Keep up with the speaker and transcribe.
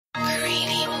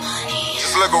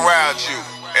look around you.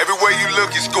 Everywhere you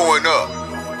look, it's going up.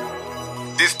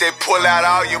 This they pull out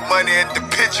all your money at the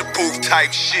picture booth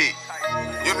type shit.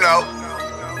 You know,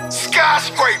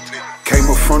 skyscraper. Came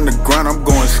up from the ground, I'm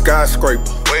going skyscraper.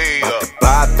 Way About up. to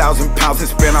buy 1,000 pounds and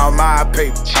spend all my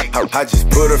paper. I just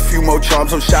put a few more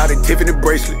charms on shot and Tiffany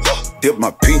bracelets. Dip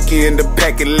my pinky in the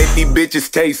pack and let these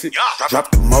bitches taste it. Drop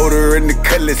the motor in the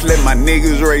cutlass, let my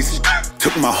niggas race it.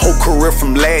 Took my whole career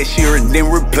from last year and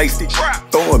then replaced it.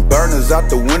 Throwing burners out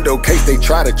the window case they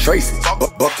try to trace it.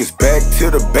 Buckets back to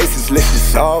the bases, let's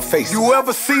just all face it. You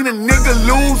ever seen a nigga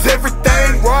lose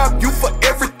everything? Rob you for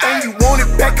everything you want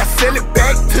it back, I sell it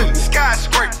back to you.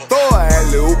 Skyscraper. Throw a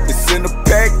alley-oop, it's in the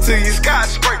pack to you.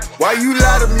 Skyscraper. Why you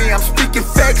lie to me? I'm speaking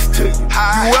facts to you.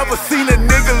 You ever seen a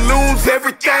nigga lose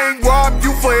everything? Rob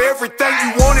you for everything you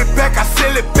want it back, I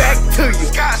sell it back to you.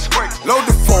 Skyscraper. Load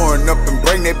the foreign up and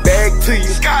bring that bag to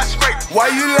you. Skyscraper. Why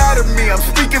you lie to me? I'm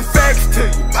speaking facts to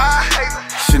you. I hate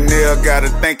it. Chanel got her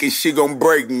thinking she gon'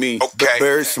 break me. Okay.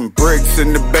 Bury some bricks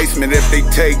in the basement if they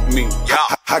take me. Yeah.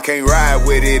 I can't ride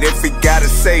with it if it got a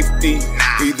safety.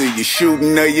 Either you're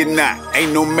shooting or you're not.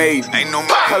 Ain't no maybe. Ain't no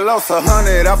I money. lost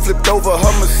 100, I flipped over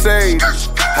her Mercedes.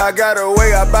 I got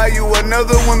away, I buy you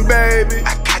another one, baby.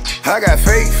 I got you. I got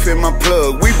faith in my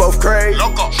plug, we both crazy.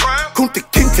 Loco. Tramp. Kunta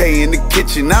Kinte in the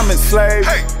kitchen, I'm enslaved.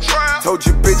 Hey, Tramp. Told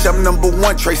you, bitch, I'm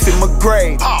 #1, Tracy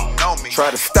McGrady. Oh, know me. Try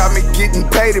to stop me getting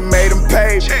paid and made them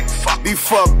pay me. Check. Fuck. These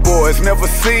fuck boys never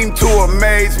seem to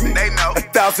amaze me. They know.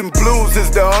 1,000 blues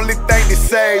is the only thing that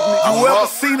saved me. You ever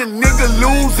seen a nigga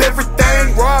lose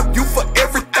everything? Rob you for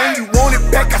everything you want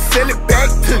it back, I sell it back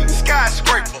to you.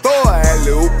 Skyscraper. Throw a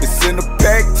alley-oop, it's in the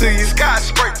pack to you.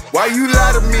 Skyscraper. Why you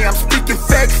lie to me? I'm speaking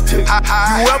facts to you.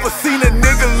 You ever seen a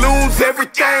nigga lose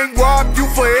everything? Rob you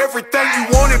for everything you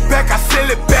want it back, I sell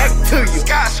it back to you.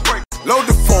 Skyscraper. Load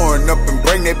the foreign up and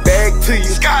bring that bag to you.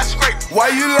 Skyscraper. Why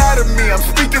you lie to me? I'm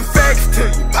speaking facts to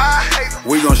you. I hate it.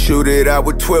 We gon' shoot it out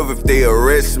with 12 if they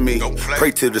arrest me. Don't play.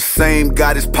 Pray to the same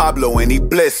God as Pablo and he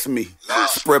blessed me.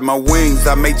 Spread my wings,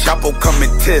 I made Chapo come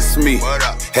and test me. What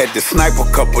up? Had to snipe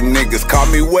a couple niggas, call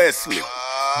me Wesley.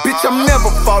 Bitch, I'm never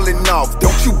falling off,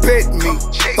 don't you bet me.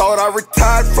 Thought I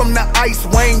retired from the ice,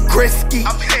 Wayne Gretzky.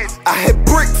 I'm hit. I had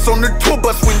bricks on the tour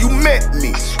bus when you met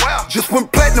me. I swear. Just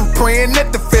went platinum praying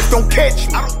that the feds don't catch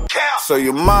me. I don't care. So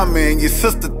your mama and your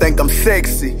sister think I'm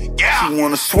sexy. Yeah. She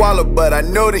wanna swallow, but I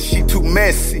know that she too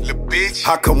messy. Little bitch.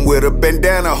 I come with a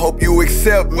bandana, hope you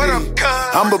accept me. What up,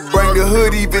 cuz? I'ma bring the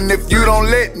hood even if you don't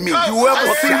let me. You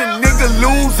ever seen a nigga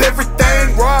lose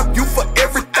everything? Rob you for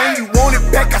everything you want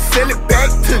it back, I sell it back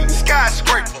to you.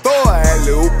 Skyscraper. Throw a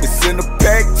alley-oop, it's in the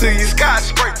pack to you.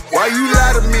 Skyscraper. Why you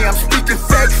lie to me? I'm speaking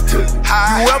facts to you.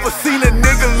 You ever seen a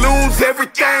nigga lose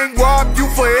everything? Rob you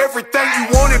for everything you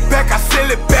want it back, I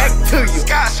sell it back to you.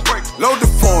 Skyscraper. Load the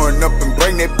foreign up and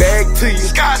bring that bag to you.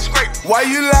 Skyscraper. Why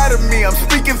you lie to me? I'm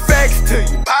speaking facts to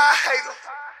you. I hate it.